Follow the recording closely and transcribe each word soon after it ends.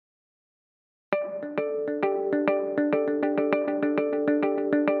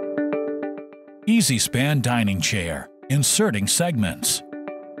Easy span dining chair, inserting segments.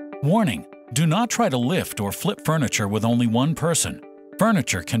 Warning: do not try to lift or flip furniture with only one person.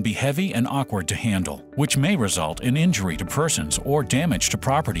 Furniture can be heavy and awkward to handle, which may result in injury to persons or damage to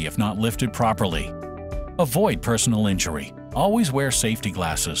property if not lifted properly. Avoid personal injury. Always wear safety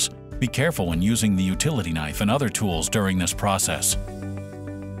glasses. Be careful when using the utility knife and other tools during this process.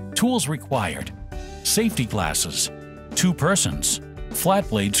 Tools required: safety glasses, 2 persons, flat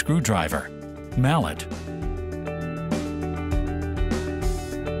blade screwdriver, mallet.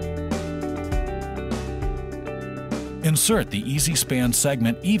 Insert the Easy Span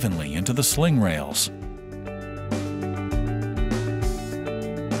segment evenly into the sling rails.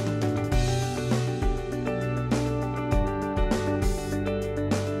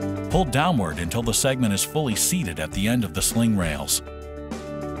 Pull downward until the segment is fully seated at the end of the sling rails.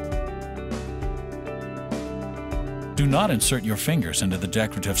 Do not insert your fingers into the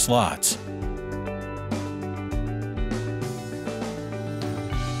decorative slots.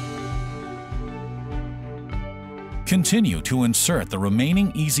 Continue to insert the remaining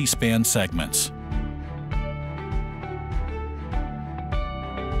Easy Span segments.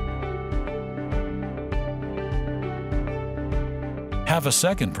 Have a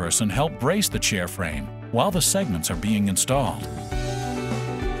second person help brace the chair frame while the segments are being installed.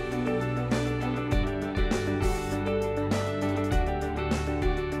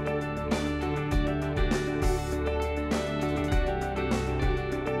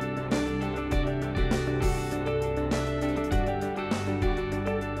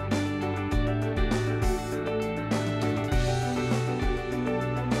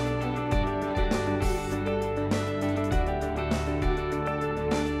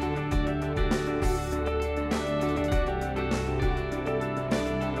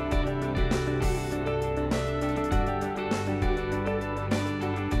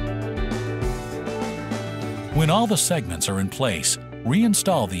 When all the segments are in place,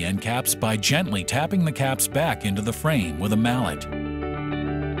 reinstall the end caps by gently tapping the caps back into the frame with a mallet.